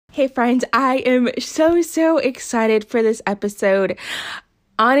Hey friends, I am so excited for this episode.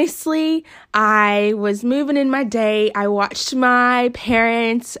 Honestly, I was moving in my day. I watched my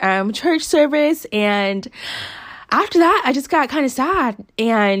parents' church service, and after that, I just got kind of sad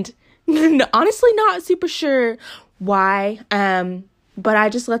and honestly not super sure why. But I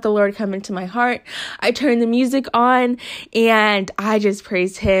just let the Lord come into my heart. I turned the music on and I just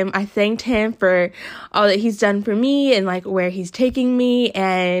praised him. I thanked him for all that he's done for me and like where he's taking me,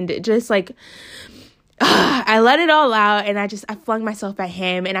 and just like I let it all out, and I flung myself at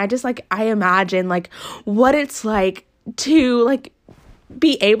him, and I imagine like what it's like to like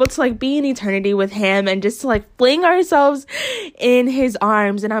be able to like be in eternity with him and just to like fling ourselves in his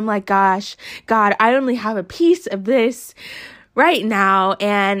arms. And I'm like, gosh, God, I only have a piece of this right now,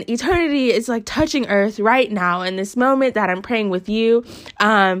 and eternity is like touching earth right now in this moment that I'm praying with you.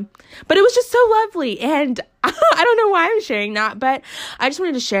 But it was just so lovely, and I don't know why I'm sharing that, but I just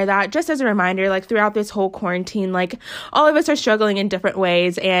wanted to share that just as a reminder, like throughout this whole quarantine, like all of us are struggling in different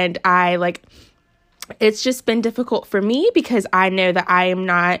ways, and it's just been difficult for me because I know that I am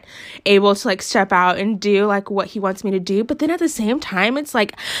not able to like step out and do like what he wants me to do. But then at the same time, it's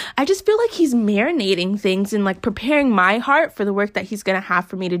like, I just feel like he's marinating things and like preparing my heart for the work that he's going to have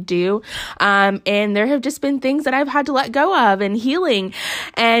for me to do. And there have just been things that I've had to let go of, and healing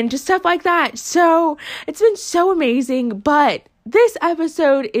and just stuff like that. So it's been so amazing, but this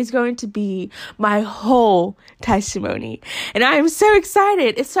episode is going to be my whole testimony. And I am so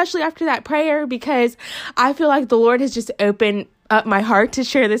excited, especially after that prayer, because I feel like the Lord has just opened up my heart to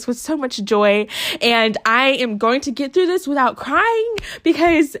share this with so much joy. And I am going to get through this without crying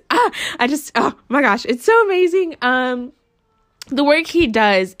because oh my gosh, it's so amazing. The work he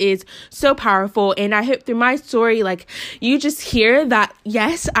does is so powerful, and I hope through my story, like, you just hear that,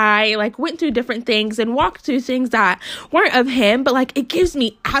 yes, I, like, went through different things and walked through things that weren't of him, but, like, it gives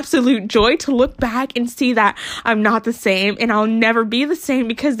me absolute joy to look back and see that I'm not the same, and I'll never be the same,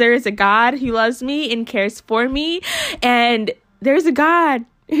 because there is a God who loves me and cares for me, and there's a God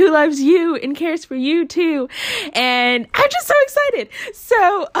who loves you and cares for you, too, and I'm just so excited.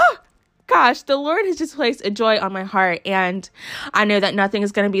 So, gosh, the Lord has just placed a joy on my heart, and I know that nothing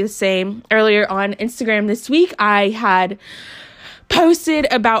is going to be the same. Earlier on Instagram this week, I had posted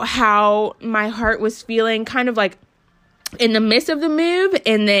about how my heart was feeling kind of like in the midst of the move,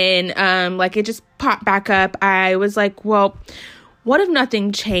 and then like it just popped back up. I was like, well, what if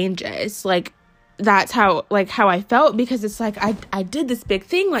nothing changes? Like, that's how I felt, because it's like I did this big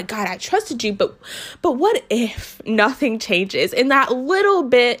thing, like, God, I trusted you, but what if nothing changes? And that little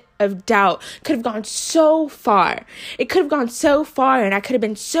bit of doubt could have gone so far. It could have gone so far, and I could have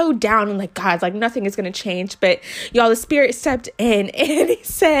been so down and like, God, like nothing is going to change. But y'all, the Spirit stepped in and he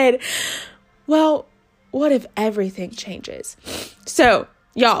said, well, what if everything changes? So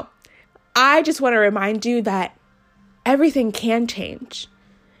y'all, I just want to remind you that everything can change.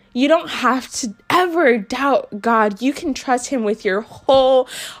 You don't have to ever doubt God. You can trust him with your whole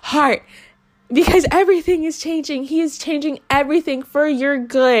heart, because everything is changing. He is changing everything for your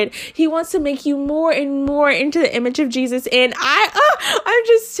good. He wants to make you more and more into the image of Jesus. And I'm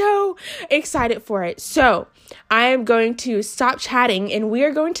just so excited for it. So I am going to stop chatting, and we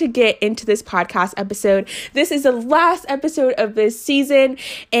are going to get into this podcast episode. This is the last episode of this season,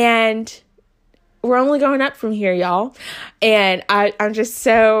 and we're only going up from here, y'all. And I'm just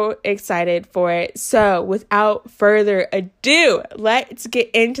so excited for it. So without further ado, let's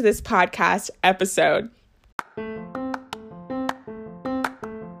get into this podcast episode.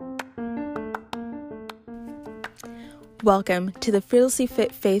 Welcome to the Fearlessly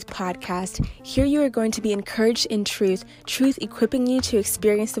Fit Faith podcast. Here you are going to be encouraged in truth equipping you to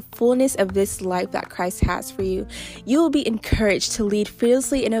experience the fullness of this life that Christ has for you. You will be encouraged to lead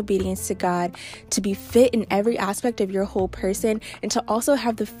fearlessly in obedience to God, to be fit in every aspect of your whole person, and to also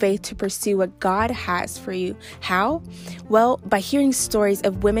have the faith to pursue what God has for you. How? Well, by hearing stories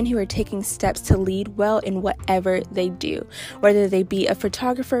of women who are taking steps to lead well in whatever they do, whether they be a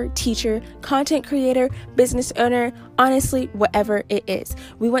photographer, teacher, content creator, business owner, honestly, whatever it is.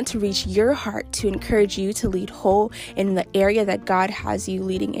 We want to reach your heart to encourage you to lead whole in the area that God has you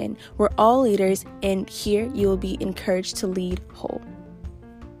leading in. We're all leaders, and here you will be encouraged to lead whole.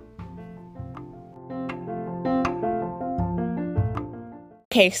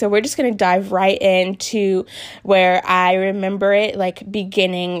 Okay, so we're just going to dive right into where I remember it like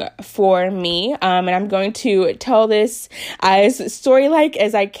beginning for me. And I'm going to tell this as story-like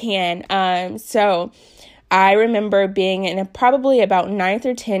as I can. So I remember being in probably about 9th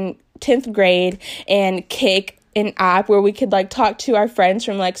or 10th grade, and cake an app where we could like talk to our friends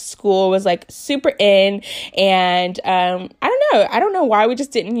from like school was like super in. And I don't know why we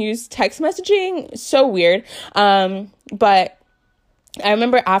just didn't use text messaging. So weird. But I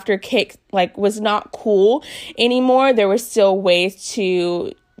remember after Kik like was not cool anymore, there were still ways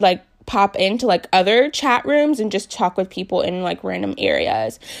to like pop into like other chat rooms and just talk with people in like random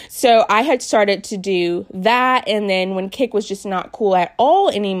areas. So I had started to do that. And then when Kik was just not cool at all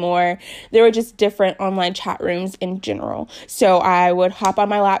anymore, there were just different online chat rooms in general. So I would hop on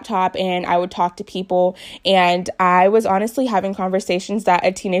my laptop and I would talk to people. And I was honestly having conversations that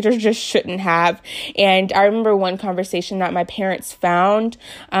a teenager just shouldn't have. And I remember one conversation that my parents found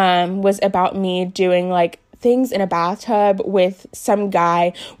was about me doing like things in a bathtub with some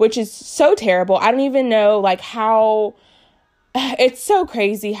guy, which is so terrible. I don't even know like how it's so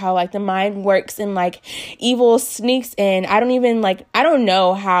crazy how like the mind works and like evil sneaks in. I don't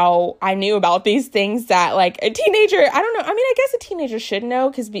know how I knew about these things that like a teenager, I don't know. I mean, I guess a teenager should know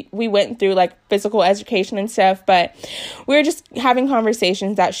because we went through like physical education and stuff, but we were just having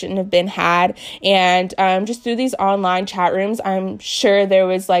conversations that shouldn't have been had. And just through these online chat rooms, I'm sure there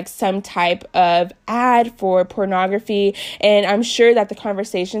was like some type of ad for pornography. And I'm sure that the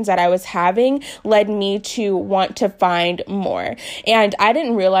conversations that I was having led me to want to find more. And I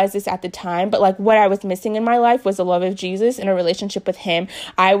didn't realize this at the time, but like what I was missing in my life was the love of Jesus and a relationship with him.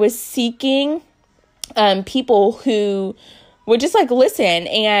 I was seeking people who would just like listen,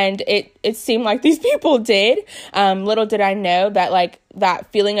 and it seemed like these people did. Little did I know that like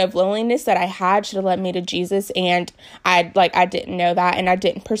that feeling of loneliness that I had should have led me to Jesus, and I didn't know that, and I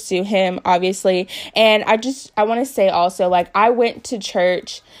didn't pursue him, obviously. And I want to say also, like, I went to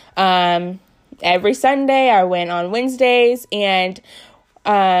church every Sunday. I went on Wednesdays, and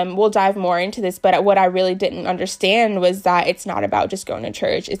we'll dive more into this, but what I really didn't understand was that it's not about just going to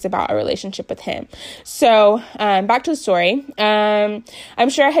church. It's about a relationship with him. So back to the story. I'm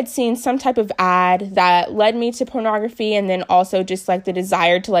sure I had seen some type of ad that led me to pornography, and then also just like the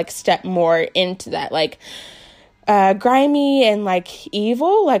desire to like step more into that like grimy and like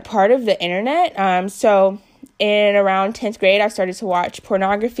evil like part of the internet. So in around 10th grade, I started to watch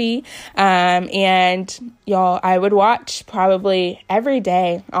pornography, and y'all, I would watch probably every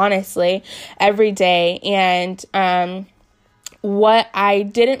day, honestly, every day. And what I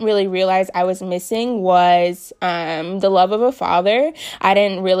didn't really realize I was missing was the love of a father. I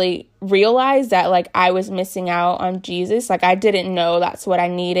didn't really realize that like I was missing out on Jesus. Like I didn't know that's what I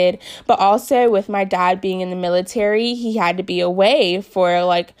needed. But also with my dad being in the military, he had to be away for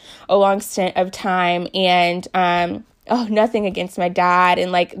like a long stint of time. And nothing against my dad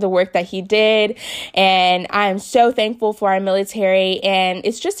and like the work that he did. And I'm so thankful for our military. And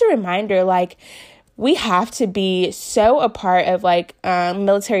it's just a reminder, like, we have to be so a part of like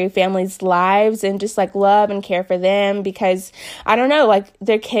military families' lives and just like love and care for them, because I don't know, like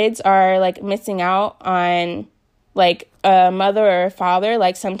their kids are like missing out on like a mother or a father,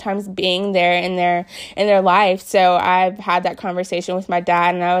 like sometimes being there in their life. So I've had that conversation with my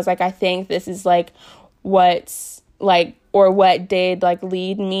dad, and I was like, I think this is like what's like, or what did like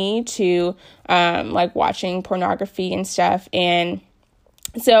lead me to like watching pornography and stuff. And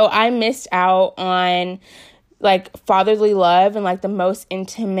so I missed out on like fatherly love and like the most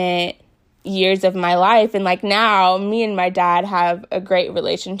intimate years of my life. And like now me and my dad have a great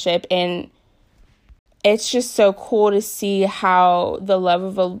relationship, and it's just so cool to see how the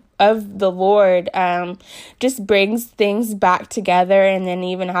love of the Lord just brings things back together. And then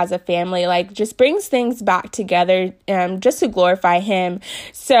even as a family, like just brings things back together just to glorify him.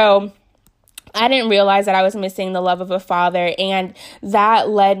 So I didn't realize that I was missing the love of a father, and that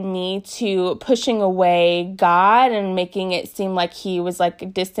led me to pushing away God and making it seem like he was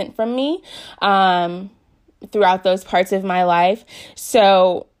like distant from me throughout those parts of my life.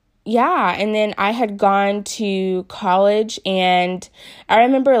 So yeah, and then I had gone to college, and I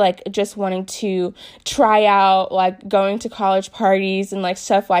remember like just wanting to try out like going to college parties and like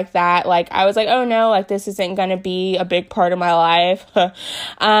stuff like that. Like I was like, oh no, like this isn't gonna be a big part of my life.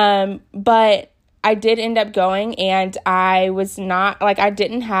 But I did end up going, and I was not like, I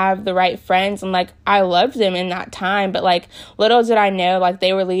didn't have the right friends, and like I loved them in that time, but like little did I know, like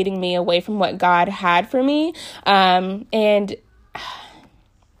they were leading me away from what God had for me. And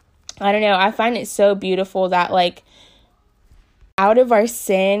I don't know, I find it so beautiful that like out of our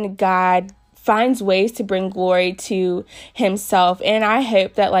sin, God finds ways to bring glory to himself. And I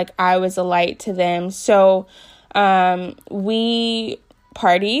hope that like I was a light to them. So we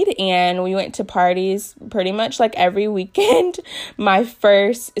partied, and we went to parties pretty much like every weekend my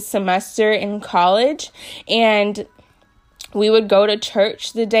first semester in college. And we would go to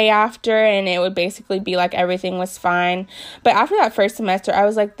church the day after, and it would basically be like everything was fine. But after that first semester, I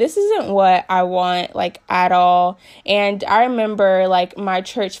was like, this isn't what I want, like, at all. And I remember, like, my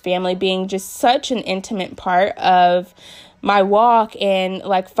church family being just such an intimate part of my walk and,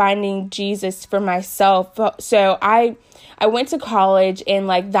 like, finding Jesus for myself. So I went to college, and,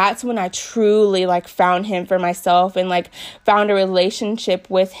 like, that's when I truly, like, found him for myself and, like, found a relationship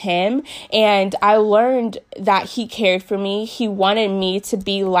with him. And I learned that he cared for me. He wanted me to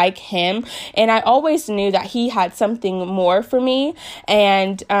be like him. And I always knew that he had something more for me.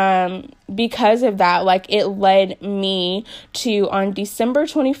 And because of that, like, it led me to, on December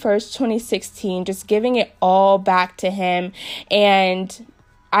 21st, 2016, just giving it all back to him. And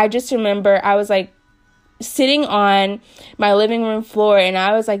I just remember I was, like, sitting on my living room floor, and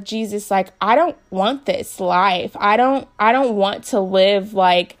I was like, Jesus, like, I don't want this life. I don't want to live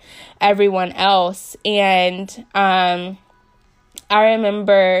like everyone else. And I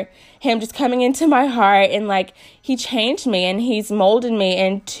remember him just coming into my heart, and, like, he changed me, and he's molded me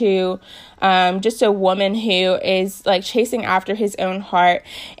into just a woman who is, like, chasing after his own heart.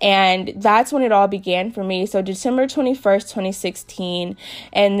 And that's when it all began for me. So December 21st, 2016.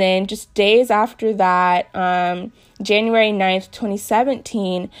 And then just days after that, January 9th,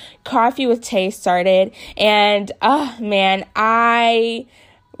 2017, Coffee with Tay started. And, man, I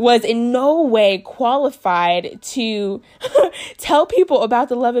was in no way qualified to tell people about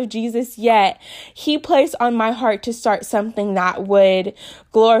the love of Jesus, yet he placed on my heart to start something that would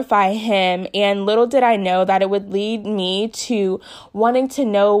glorify him. And little did I know that it would lead me to wanting to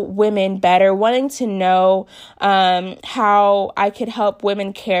know women better, wanting to know how I could help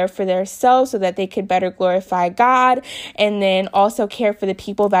women care for themselves so that they could better glorify God, and then also care for the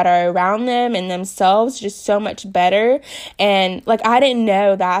people that are around them and themselves just so much better. And, like, I didn't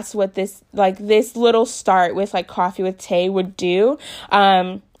know that's what this little start with, like, Coffee with Tay would do.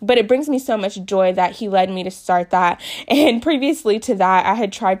 But it brings me so much joy that he led me to start that. And previously to that, I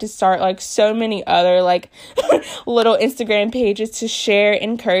had tried to start, like, so many other, like, little Instagram pages to share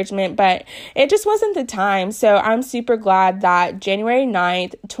encouragement, but it just wasn't the time. So I'm super glad that January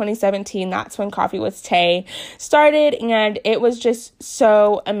 9th, 2017, that's when Coffee with Tay started, and it was just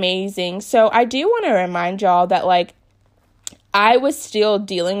so amazing. So I do want to remind y'all that, like, I was still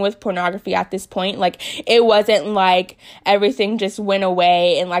dealing with pornography at this point. Like, it wasn't like everything just went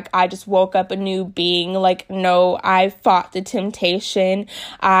away and, like, I just woke up a new being. Like, no, I fought the temptation.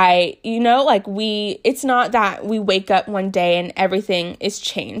 It's not that we wake up one day and everything is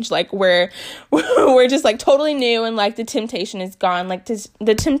changed. Like, we're just, like, totally new, and, like, the temptation is gone. Like,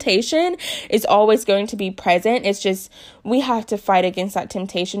 the temptation is always going to be present. It's just, we have to fight against that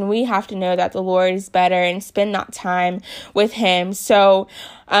temptation. We have to know that the Lord is better and spend that time with him. So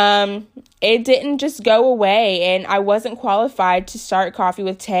it didn't just go away, and I wasn't qualified to start Coffee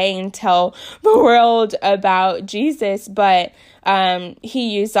with Tay and tell the world about Jesus, but he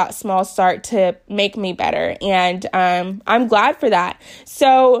used that small start to make me better, and I'm glad for that.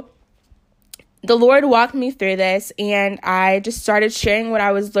 So the Lord walked me through this, and I just started sharing what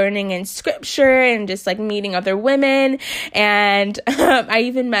I was learning in scripture and just, like, meeting other women. And I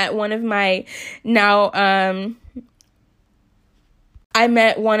even met one of my first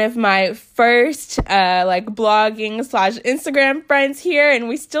blogging / Instagram friends here, and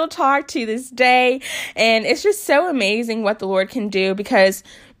we still talk to this day. And it's just so amazing what the Lord can do, because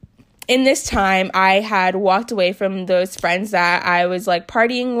in this time, I had walked away from those friends that I was, like,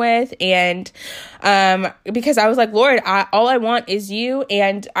 partying with, and because I was like, Lord, all I want is you.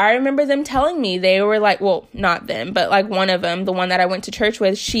 And I remember them telling me, they were like, well, not them, but, like, one of them, the one that I went to church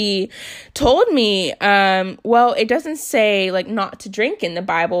with, she told me, well, it doesn't say, like, not to drink in the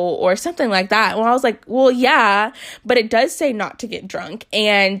Bible or something like that. Well, I was like, well, yeah, but it does say not to get drunk.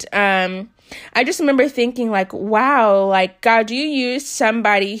 And I just remember thinking, like, wow, like, God, you used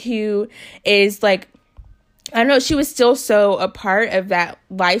somebody who is, like, I don't know, she was still so a part of that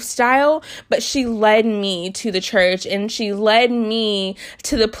lifestyle, but she led me to the church, and she led me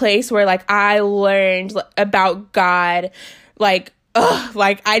to the place where, like, I learned about God, like,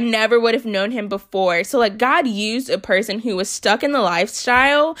 I never would have known him before. So, like, God used a person who was stuck in the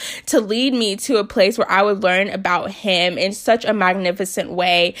lifestyle to lead me to a place where I would learn about him in such a magnificent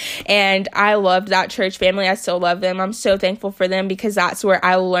way. And I loved that church family. I still love them. I'm so thankful for them, because that's where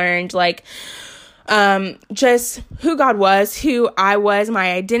I learned, like, just who God was, who I was,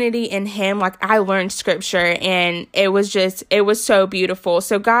 my identity in him. Like, I learned scripture, and it was so beautiful.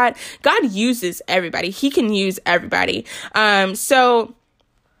 So God uses everybody. He can use everybody. So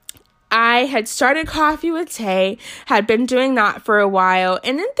I had started Coffee with Tay, had been doing that for a while,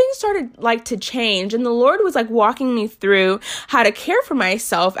 and then things started like to change, and the Lord was like walking me through how to care for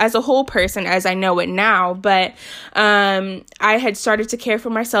myself as a whole person as I know it now. But I had started to care for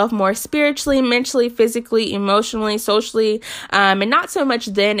myself more spiritually, mentally, physically, emotionally, socially, and not so much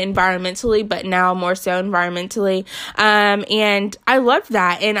then environmentally, but now more so environmentally. And I loved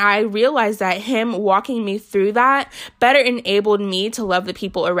that, and I realized that him walking me through that better enabled me to love the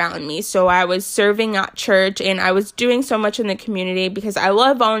people around me. So I was serving at church, and I was doing so much in the community because I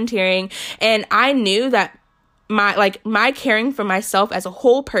love volunteering, and I knew that my caring for myself as a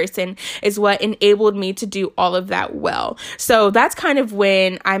whole person is what enabled me to do all of that well. So that's kind of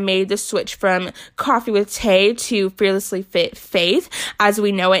when I made the switch from Coffee with Tay to Fearlessly Fit Faith as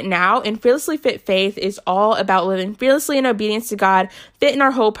we know it now. And Fearlessly Fit Faith is all about living fearlessly in obedience to God, fit in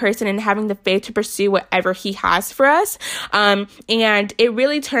our whole person, and having the faith to pursue whatever he has for us. And it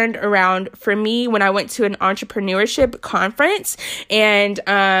really turned around for me when I went to an entrepreneurship conference, and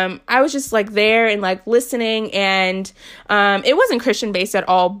I was just like there and like listening, and it wasn't Christian based at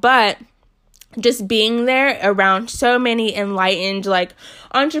all, but just being there around so many enlightened like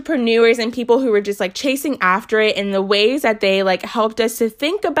entrepreneurs and people who were just like chasing after it, and the ways that they like helped us to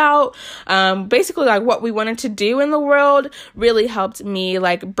think about basically like what we wanted to do in the world really helped me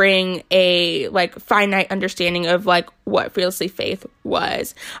like bring a like finite understanding of like what Fearlessly Faith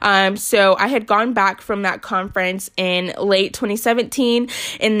was. So I had gone back from that conference in late 2017,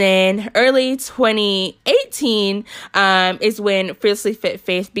 and then early 2018 is when Fearlessly Fit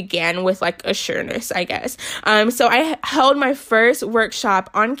Faith began with like a sureness, I guess. So I held my first workshop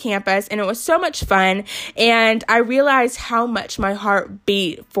on campus, and it was so much fun, and I realized how much my heart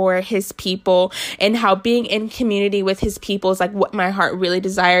beat for his people, and how being in community with his people is like what my heart really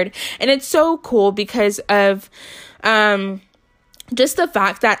desired. And it's so cool because of just the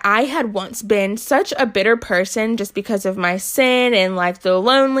fact that I had once been such a bitter person just because of my sin and like the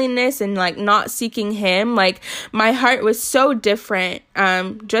loneliness and like not seeking him. Like my heart was so different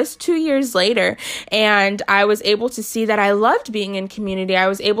just 2 years later, and I was able to see that I loved being in community. I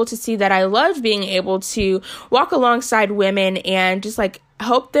was able to see that I loved being able to walk alongside women and just like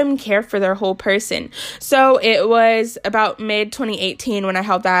help them care for their whole person. So it was about mid 2018 when I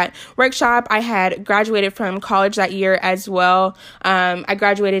held that workshop. I had graduated from college that year as well. I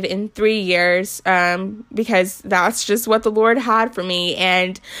graduated in 3 years because that's just what the Lord had for me.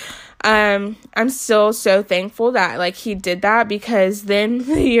 And I'm still so thankful that like he did that, because then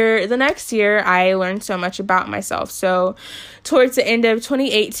the next year I learned so much about myself. So towards the end of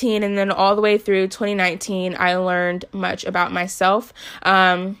 2018 and then all the way through 2019, I learned much about myself.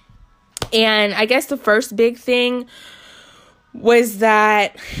 And I guess the first big thing was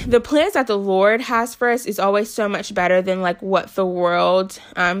that the plans that the Lord has for us is always so much better than like what the world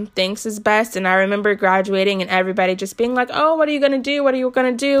thinks is best. And I remember graduating and everybody just being like, oh, what are you going to do? What are you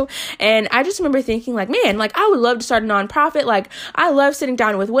going to do? And I just remember thinking like, man, like I would love to start a nonprofit. Like I love sitting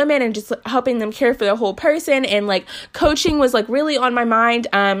down with women and just helping them care for their whole person. And like coaching was like really on my mind.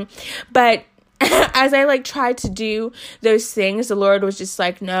 But as I like tried to do those things, the Lord was just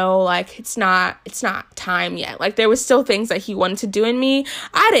like, no, like it's not time yet. Like there was still things that he wanted to do in me.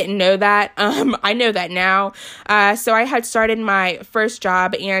 I didn't know that. I know that now. So I had started my first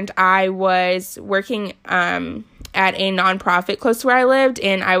job, and I was working at a nonprofit close to where I lived,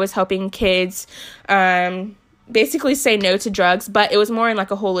 and I was helping kids basically say no to drugs, but it was more in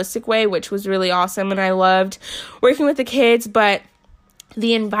like a holistic way, which was really awesome. And I loved working with the kids, but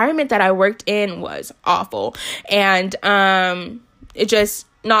the environment that I worked in was awful, and it just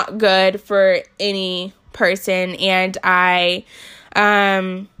not good for any person. And I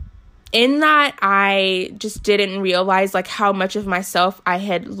in that I just didn't realize like how much of myself I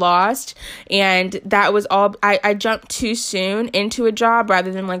had lost, and that was all I jumped too soon into a job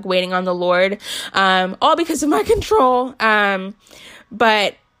rather than like waiting on the Lord, all because of my control.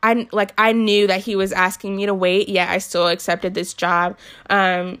 But I knew that he was asking me to wait, yet I still accepted this job.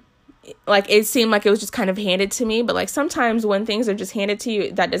 Like it seemed like it was just kind of handed to me, but like sometimes when things are just handed to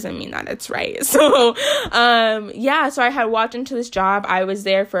you, that doesn't mean that it's right. So, so I had walked into this job. I was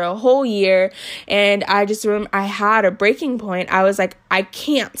there for a whole year, and I just remember I had a breaking point. I was like, I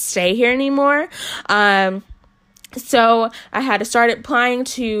can't stay here anymore. So I had to start applying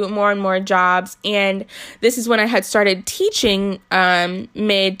to more and more jobs, and this is when I had started teaching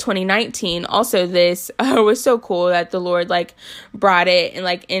mid 2019. Also, this was so cool that the Lord like brought it and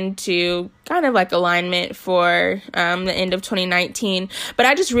like into kind of like alignment for the end of 2019. But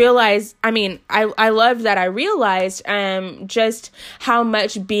I just realized, I loved that I realized just how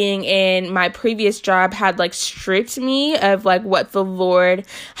much being in my previous job had like stripped me of like what the Lord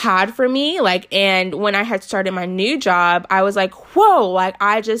had for me. Like, and when I had started my new job, I was like, whoa, like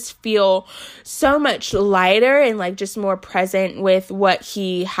I just feel so much lighter and like just more present with what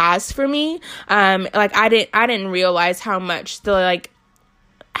He has for me. Like I didn't realize how much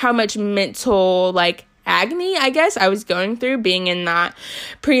mental like agony, I guess, I was going through being in that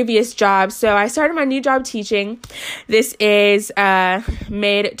previous job. So I started my new job teaching. This is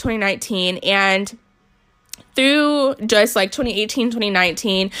mid 2019, and through just like 2018,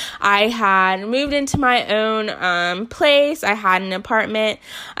 2019, I had moved into my own place. I had an apartment.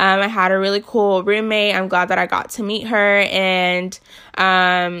 I had a really cool roommate. I'm glad that I got to meet her. And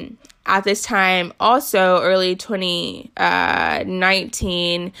at this time, also early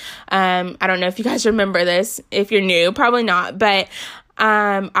 2019, I don't know if you guys remember this. If you're new, probably not. But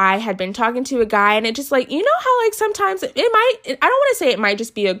I had been talking to a guy, and it just like, you know how like sometimes I don't want to say it might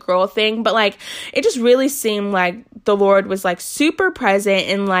just be a girl thing, but like it just really seemed like the Lord was like super present,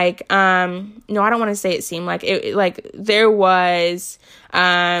 and like no, I don't want to say it seemed like it like there was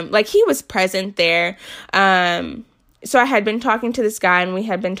like He was present there. So I had been talking to this guy, and we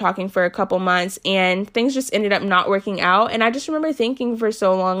had been talking for a couple months, and things just ended up not working out. And I just remember thinking for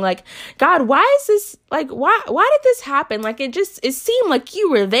so long, like, God, why is this, like, why did this happen? Like, it seemed like You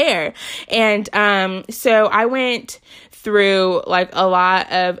were there. And so I went through like a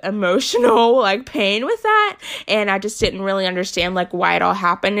lot of emotional like pain with that, and I just didn't really understand like why it all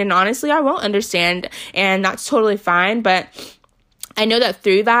happened. And honestly, I won't understand, and that's totally fine. But I know that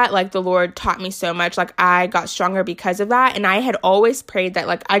through that, like the Lord taught me so much. Like I got stronger because of that. And I had always prayed that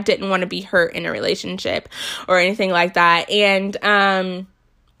like I didn't want to be hurt in a relationship or anything like that. And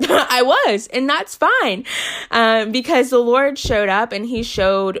I was, and that's fine. Because the Lord showed up, and He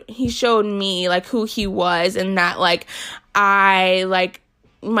showed me like who He was, and that like I like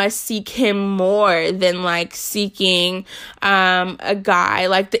must seek Him more than like seeking a guy.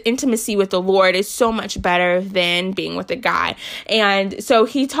 Like the intimacy with the Lord is so much better than being with a guy. And so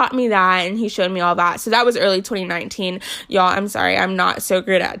He taught me that, and He showed me all that. So that was early 2019. Y'all, I'm sorry, I'm not so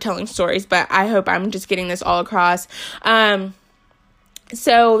good at telling stories, but I hope I'm just getting this all across.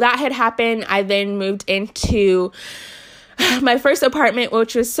 So that had happened. I then moved into my first apartment,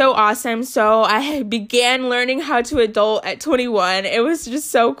 which was so awesome. So I began learning how to adult at 21. It was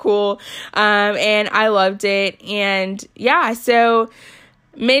just so cool. And I loved it. And yeah, so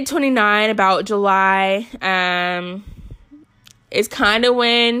mid 29, about July, is kind of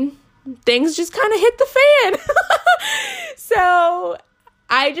when things just kind of hit the fan. So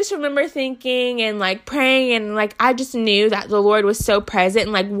I just remember thinking and like praying, and like I just knew that the Lord was so present,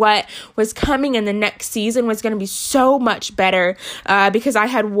 and like what was coming in the next season was going to be so much better, because I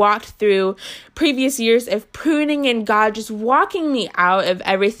had walked through previous years of pruning, and God just walking me out of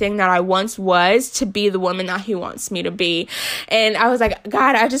everything that I once was to be the woman that He wants me to be. And I was like,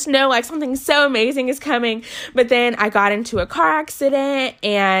 God, I just know like something so amazing is coming. But then I got into a car accident,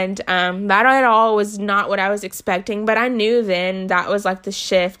 and that at all was not what I was expecting. But I knew then that was like the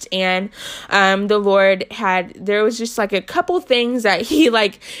shift, and the Lord there was just like a couple things that He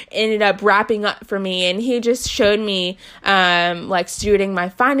like ended up wrapping up for me, and He just showed me like stewarding my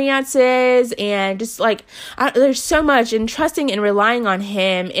finances, and just like there's so much, and trusting and relying on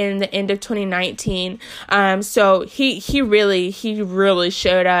Him in the end of 2019. So he really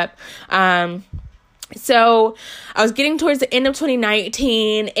showed up. So I was getting towards the end of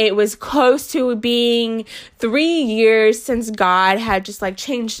 2019. It was close to being 3 years since God had just like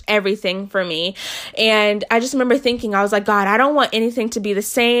changed everything for me. And I just remember thinking, I was like, God, I don't want anything to be the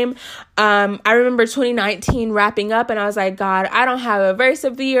same. I remember 2019 wrapping up, and I was like, God, I don't have a verse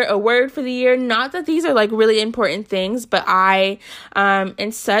of the year, a word for the year. Not that these are like really important things, but I am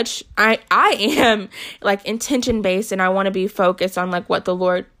like intention based, and I want to be focused on like what the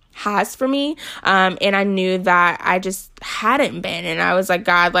Lord has for me. And I knew that I just hadn't been, and I was like,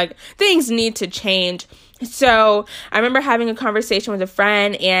 God, like things need to change. So I remember having a conversation with a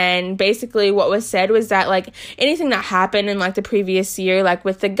friend, and basically what was said was that like anything that happened in like the previous year, like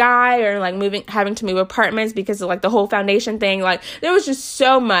with the guy, or like having to move apartments because of like the whole foundation thing, like there was just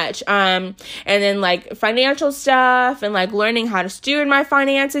so much. And then like financial stuff, and like learning how to steward my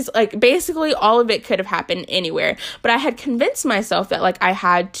finances, like basically all of it could have happened anywhere. But I had convinced myself that like I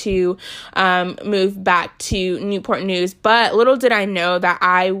had to move back to Newport News. But little did I know that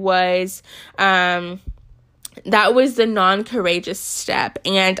that was the non-courageous step.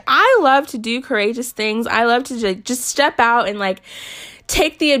 And I love to do courageous things. I love to just step out and like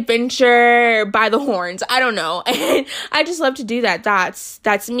take the adventure by the horns. I don't know. And I just love to do that.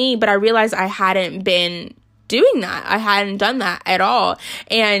 That's me. But I realized I hadn't been doing that. I hadn't done that at all.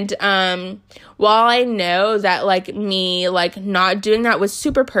 And while I know that like me like not doing that was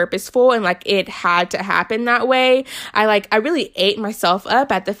super purposeful and like it had to happen that way, I really ate myself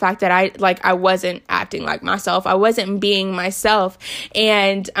up at the fact that I wasn't acting like myself. I wasn't being myself.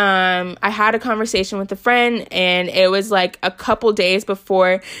 And I had a conversation with a friend, and it was like a couple days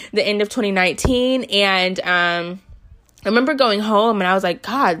before the end of 2019, and I remember going home and I was like,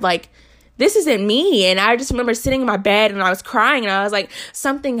 God, like, this isn't me. And I just remember sitting in my bed and I was crying, and I was like,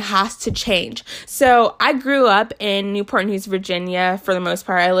 something has to change. So I grew up in Newport News, Virginia for the most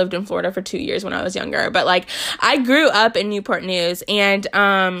part. I lived in Florida for 2 years when I was younger, but like I grew up in Newport News, and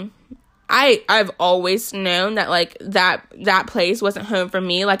I've always known that like that place wasn't home for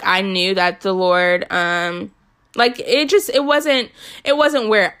me. Like I knew that the Lord like it wasn't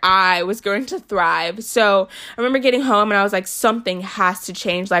where I was going to thrive. So I remember getting home and I was like, something has to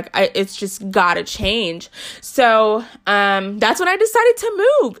change. Like it's just gotta change. So that's when I decided to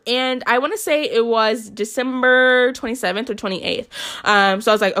move. And I want to say it was December 27th or 28th.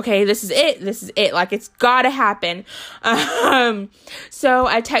 So I was like, okay, this is it. Like it's gotta happen. So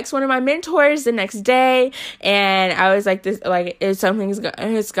I text one of my mentors the next day, and I was like,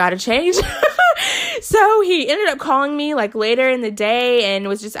 it's gotta change. So he ended up calling me like later in the day and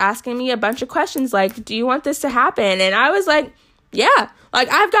was just asking me a bunch of questions like, do you want this to happen? And I was like, yeah, like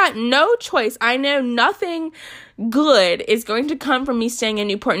I've got no choice. I know nothing good is going to come from me staying in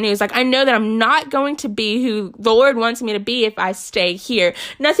Newport News. Like I know that I'm not going to be who the Lord wants me to be if I stay here.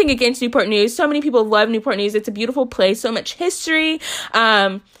 Nothing against Newport News. So many people love Newport News. It's a beautiful place, so much history.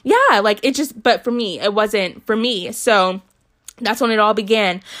 But for me, it wasn't for me. So that's when it all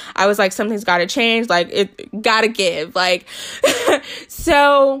began. I was like, something's got to change. Like, it got to give. Like,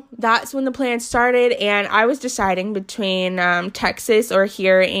 so that's when the plan started. And I was deciding between Texas or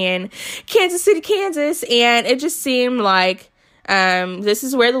here in Kansas City, Kansas. And it just seemed like this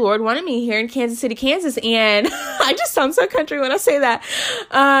is where the Lord wanted me, here in Kansas City, Kansas. And I just sound so country when I say that.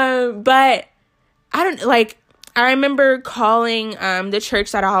 But I remember calling the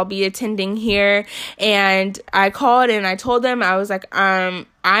church that I'll be attending here, and I called and I told them, I was like, I'm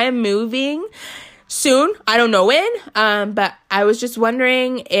moving soon. I don't know when, but I was just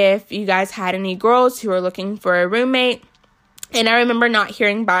wondering if you guys had any girls who are looking for a roommate. And I remember not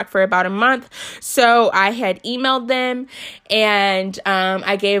hearing back for about a month. So I had emailed them, and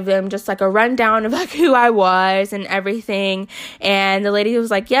I gave them just like a rundown of like who I was and everything. And the lady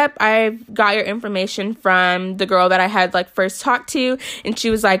was like, yep, I've got your information from the girl that I had like first talked to. And she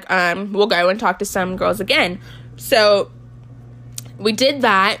was like, we'll go and talk to some girls again. So we did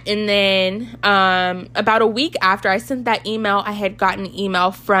that, and then about a week after I sent that email, I had gotten an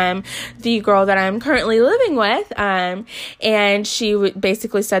email from the girl that I'm currently living with, and she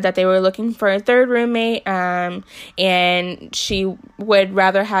basically said that they were looking for a third roommate, and she would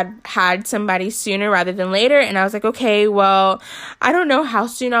rather had somebody sooner rather than later. And I was like, okay, well, I don't know how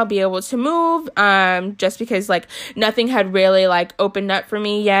soon I'll be able to move, just because like nothing had really like opened up for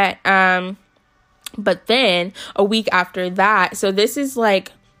me yet. But then a week after that, so this is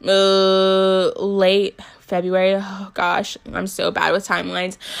like late February. Oh gosh, I'm so bad with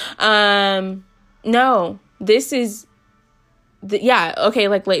timelines. No, this is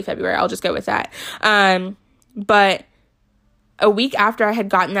like late February. I'll just go with that. But a week after I had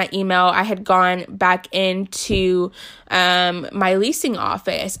gotten that email, I had gone back into my leasing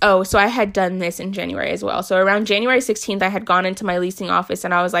office. Oh, so I had done this in January as well. So around January 16th, I had gone into my leasing office,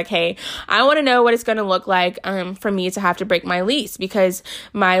 and I was like, hey, I want to know what it's going to look like for me to have to break my lease, because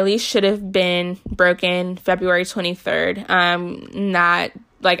my lease should have been broken February 23rd.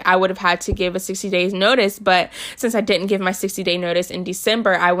 Like I would have had to give a 60 days notice, but since I didn't give my 60-day notice in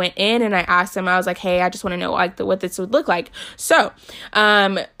December, I went in and I asked them, I was like, hey, I just want to know like what this would look like. So,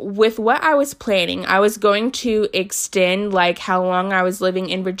 with what I was planning, I was going to extend like how long I was living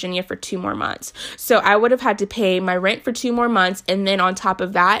in Virginia for 2 more months. So I would have had to pay my rent for 2 more months. And then on top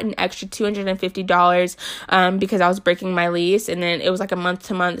of that, an extra $250, because I was breaking my lease. And then it was like a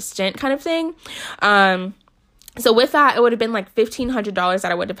month-to-month stint kind of thing. So with that, it would have been like $1,500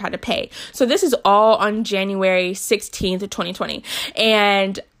 that I would have had to pay. So this is all on January 16th, 2020.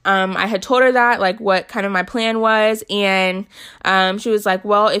 And I had told her that, like, what kind of my plan was, and she was like,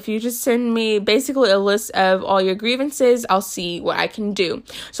 well, if you just send me basically a list of all your grievances, I'll see what I can do.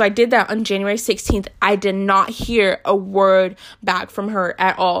 So I did that on January 16th. I did not hear a word back from her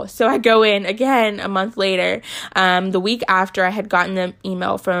at all. So I go in again a month later, the week after I had gotten the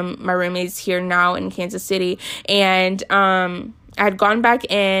email from my roommates here now in Kansas City, and I had gone back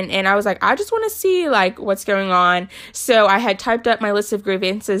in and I was like, I just want to see like what's going on. So I had typed up my list of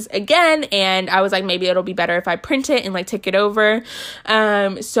grievances again, and I was like, maybe it'll be better if I print it and like take it over.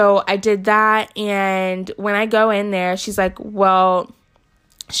 So I did that, and when I go in there, she's like, well,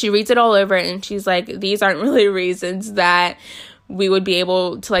 she reads it all over and she's like, these aren't really reasons that we would be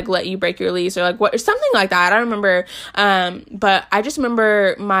able to like let you break your lease, or like what, or something like that. I don't remember. But I just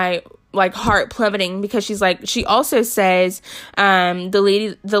remember my like heart plummeting, because she's like, she also says,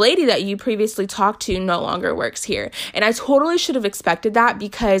 the lady that you previously talked to no longer works here. And I totally should have expected that,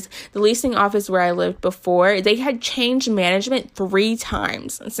 because the leasing office where I lived before, they had changed management 3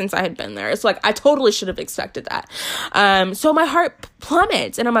 times since I had been there. It's like, I totally should have expected that. So my heart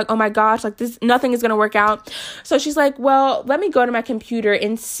plummets, and I'm like, oh my gosh, like nothing is going to work out. So she's like, well, let me go to my computer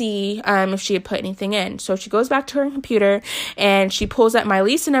and see, if she had put anything in. So she goes back to her computer and she pulls up my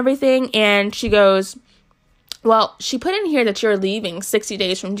lease and everything. And she goes, well, she put in here that you're leaving 60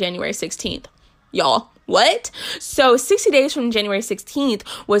 days from January 16th. Y'all, what? So 60 days from January 16th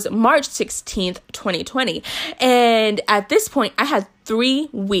was March 16th, 2020. And at this point, I had 3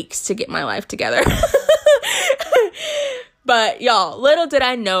 weeks to get my life together. But y'all, little did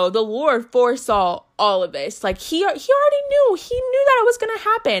I know, the Lord foresaw all of this. Like he already knew. He knew that it was going to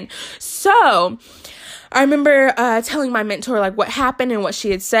happen. So I remember telling my mentor like what happened and what she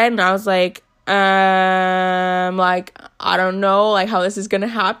had said, and I was like, I don't know like how this is gonna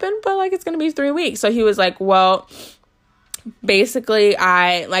happen, but like it's gonna be 3 weeks. So he was like, well, basically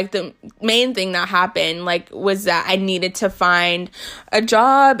I like the main thing that happened like was that I needed to find a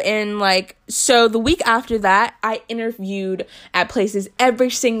job. And like, so the week after that, I interviewed at places every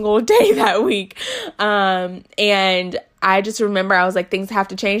single day that week. And I just remember I was like, things have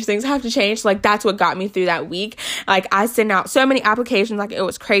to change. So, like, that's what got me through that week. Like, I sent out so many applications, like, it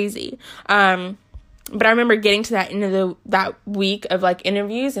was crazy. But I remember getting to that end of that week of, like,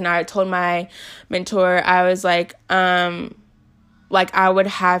 interviews, and I told my mentor, I was like, I would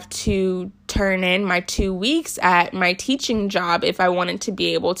have to turn in my 2 weeks at my teaching job if I wanted to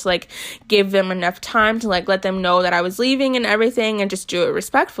be able to, like, give them enough time to, like, let them know that I was leaving and everything, and just do it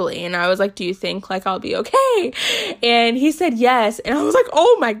respectfully. And I was like, do you think, like, I'll be okay? And he said yes. And I was like,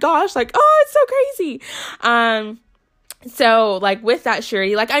 oh my gosh, like, oh, it's so crazy. So, like, with that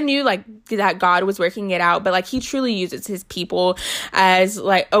surety, like, I knew, like, that God was working it out, but, like, he truly uses his people as,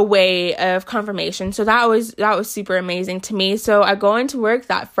 like, a way of confirmation. So that was super amazing to me. So I go into work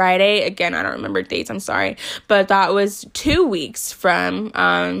that Friday. Again, I don't remember dates, I'm sorry, but that was 2 weeks from,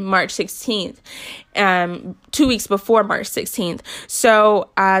 March 16th. 2 weeks before March 16th.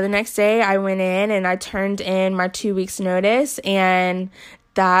 So, the next day I went in and I turned in my 2 weeks notice, and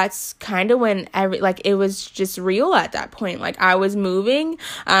that's kind of when it was just real at that point. Like, I was moving,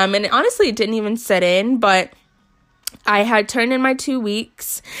 and honestly, it didn't even set in, but I had turned in my 2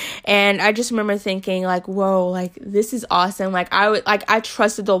 weeks, and I just remember thinking, like, whoa, like, this is awesome. Like, I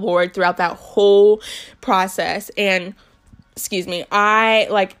trusted the Lord throughout that whole process, and excuse me,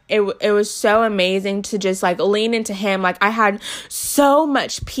 it was so amazing to just, like, lean into him. Like, I had so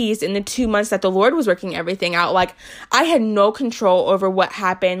much peace in the 2 months that the Lord was working everything out. Like, I had no control over what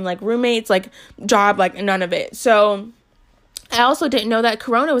happened, like, roommates, like, job, like, none of it. So I also didn't know that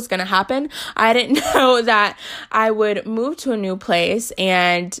Corona was going to happen. I didn't know that I would move to a new place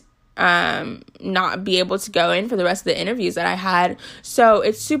and not be able to go in for the rest of the interviews that I had. So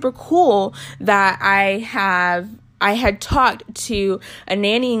it's super cool that I had talked to a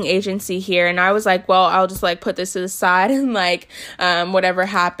nannying agency here, and I was like, well, I'll just, like, put this to the side, and, like, whatever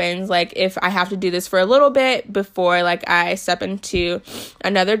happens, like, if I have to do this for a little bit before, like, I step into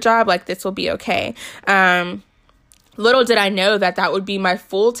another job, like, this will be okay. Little did I know that would be my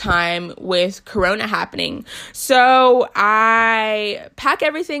full time with Corona happening. So I pack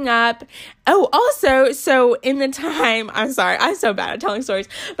everything up. Oh, also, so in the time, I'm sorry, I'm so bad at telling stories,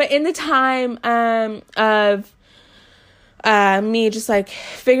 but in the time of me just, like,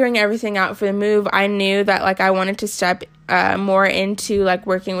 figuring everything out for the move, I knew that, like, I wanted to step more into, like,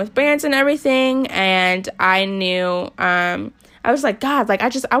 working with brands and everything. And I knew I was like, God, like,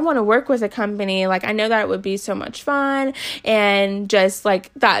 I want to work with a company. Like, I know that it would be so much fun, and just,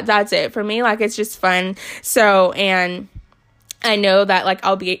 like, that's it for me. Like, it's just fun. So, and I know that, like,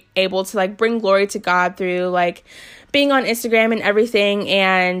 I'll be able to, like, bring glory to God through, like, being on Instagram and everything.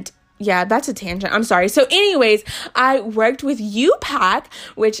 And yeah, that's a tangent. I'm sorry. So anyways, I worked with UPAC,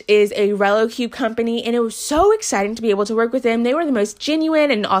 which is a ReloCube company, and it was so exciting to be able to work with them. They were the most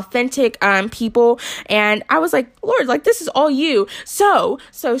genuine and authentic people, and I was like, Lord, like, this is all you. So,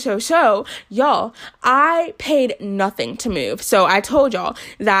 y'all, I paid nothing to move. So I told y'all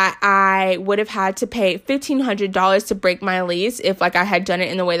that I would have had to pay $1,500 to break my lease if, like, I had done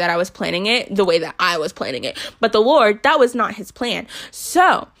it in the way that I was planning it, But the Lord, that was not his plan.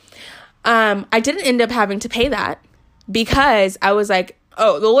 So I didn't end up having to pay that because I was like,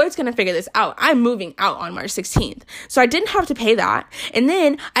 oh, the Lord's going to figure this out. I'm moving out on March 16th. So I didn't have to pay that. And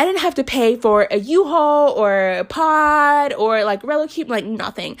then I didn't have to pay for a U-Haul or a pod or like ReloCube, like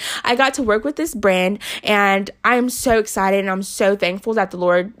nothing. I got to work with this brand, and I'm so excited, and I'm so thankful that the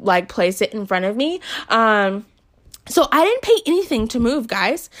Lord like placed it in front of me. So I didn't pay anything to move,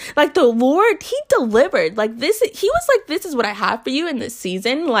 guys. Like, the Lord, he delivered. Like, he was like, this is what I have for you in this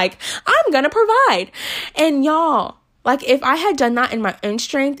season. Like, I'm gonna provide. And y'all, like, if I had done that in my own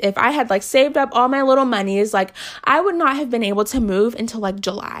strength, if I had like saved up all my little monies, like, I would not have been able to move until like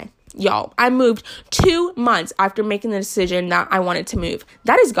July. Y'all, I moved 2 months after making the decision that I wanted to move.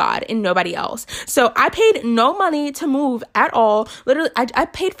 That is God and nobody else. So I paid no money to move at all. Literally, I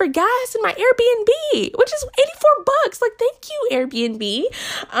paid for gas in my Airbnb, which is $84. Like, thank you,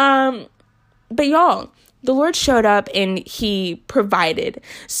 Airbnb. But y'all, the Lord showed up and he provided.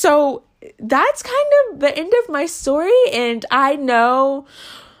 So that's kind of the end of my story. And I know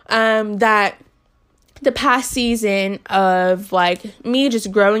that the past season of like me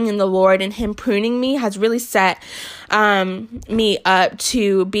just growing in the Lord and him pruning me has really set me up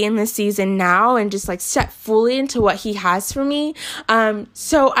to be in this season now and just like step fully into what he has for me.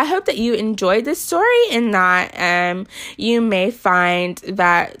 So I hope that you enjoyed this story and that you may find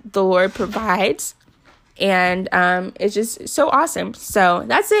that the Lord provides, and it's just so awesome. So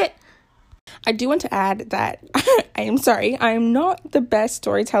that's it. I do want to add that I am sorry. I am not the best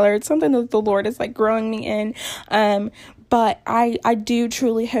storyteller. It's something that the Lord is like growing me in. But I do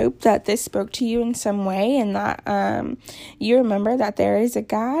truly hope that this spoke to you in some way, and that you remember that there is a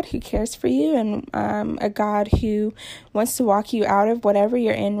God who cares for you, and a God who wants to walk you out of whatever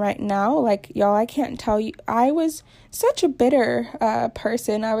you're in right now. Like, y'all, I can't tell you. I was such a bitter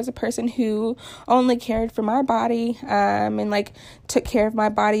person. I was a person who only cared for my body and like took care of my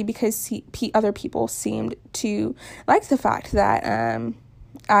body because other people seemed to like the fact that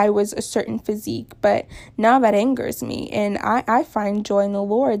I was a certain physique, but now that angers me, and I find joy in the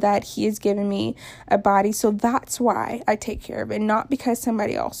Lord that he has given me a body, so that's why I take care of it, not because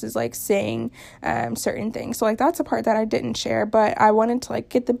somebody else is like saying certain things. So like, that's a part that I didn't share, but I wanted to like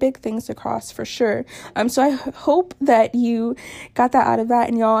get the big things across for sure. So I hope that you got that out of that,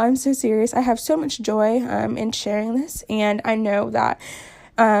 and y'all, I'm so serious. I have so much joy in sharing this, and I know that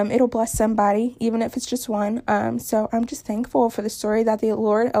it'll bless somebody, even if it's just one. So I'm just thankful for the story that the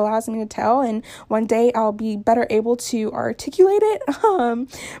Lord allows me to tell, and one day I'll be better able to articulate it.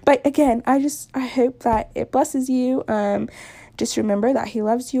 But again, I hope that it blesses you. Just remember that he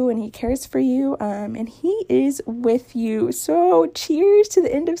loves you and he cares for you, and he is with you. So cheers to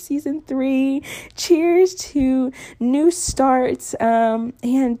the end of season 3. Cheers to new starts,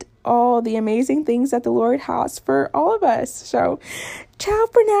 and all the amazing things that the Lord has for all of us. So ciao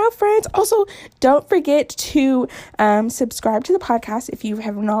for now, friends. Also, don't forget to subscribe to the podcast if you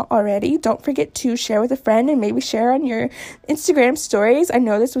have not already. Don't forget to share with a friend and maybe share on your Instagram stories. I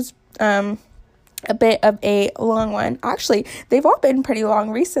know this was a bit of a long one. Actually, they've all been pretty long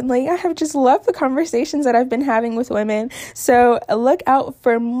recently. I have just loved the conversations that I've been having with women. So look out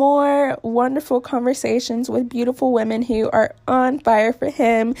for more wonderful conversations with beautiful women who are on fire for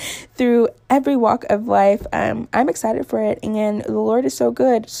him through every walk of life. I'm excited for it, and the Lord is so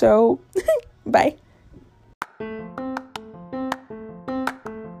good. So bye.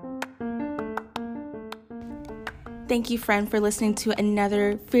 Thank you, friend, for listening to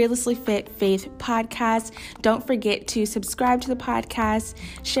another Fearlessly Fit Faith podcast. Don't forget to subscribe to the podcast,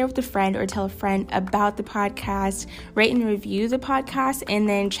 share with a friend or tell a friend about the podcast, rate and review the podcast, and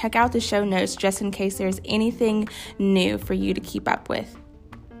then check out the show notes just in case there's anything new for you to keep up with.